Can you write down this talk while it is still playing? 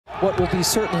what will be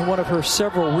certainly one of her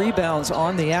several rebounds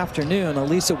on the afternoon.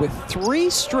 Elissa with 3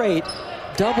 straight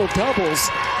double-doubles.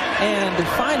 And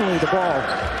finally the ball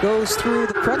goes through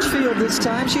the Crutchfield this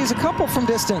time. She's a couple from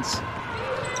distance.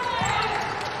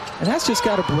 And that's just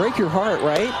got to break your heart,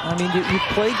 right? I mean, you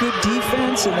play good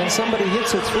defense, and then somebody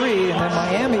hits a 3, and then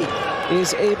Miami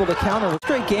is able to counter. A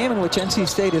straight game in which NC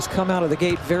State has come out of the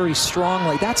gate very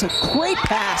strongly. That's a great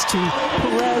pass to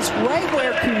Perez, right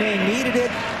where Cunane needed it.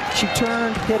 She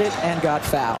turned, hit it, and got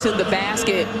fouled. To the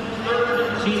basket,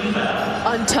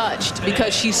 untouched,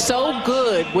 because she's so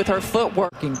good with her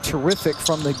footwork. Working terrific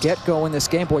from the get-go in this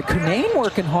game. Boy, Cunane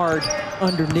working hard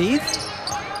underneath.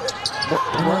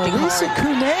 Elissa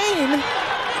Cunane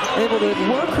able to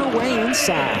work her way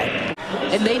inside.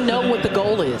 And they know what the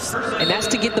goal is, and that's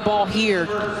to get the ball here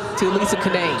to Elissa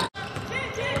Cunane.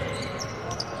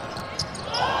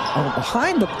 Oh,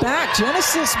 behind the back,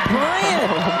 Genesis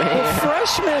Bryant, the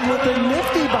freshman with the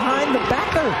nifty behind the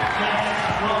backer.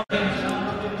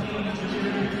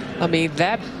 I mean,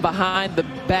 that behind the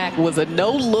back was a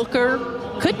no-looker.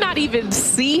 Could not even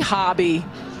see Hobby.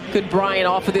 Could Bryant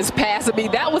off of this pass? I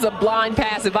mean, that was a blind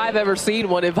pass if I've ever seen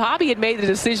one. If Hobby had made the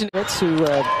decision. Who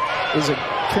is a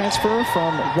transfer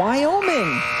from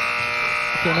Wyoming.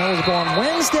 That was born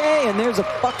Wednesday, and there's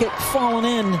a bucket falling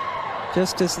in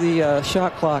just as the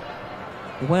shot clock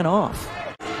went off.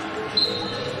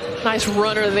 Nice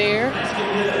runner there.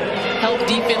 Help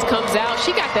defense comes out.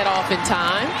 She got that off in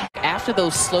time. After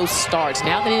those slow starts,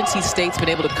 now that NC State's been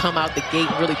able to come out the gate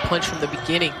and really punch from the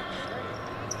beginning,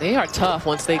 they are tough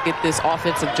once they get this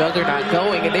offensive juggernaut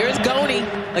going. And there's Goni.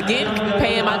 Again,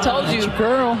 Pam, I told you. That's your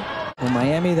girl. In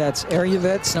Miami, that's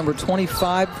Ariavets, number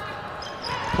 25,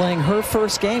 playing her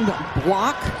first game.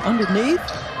 Block underneath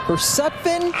for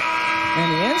Sutphin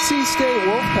and the NC State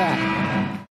Wolfpack.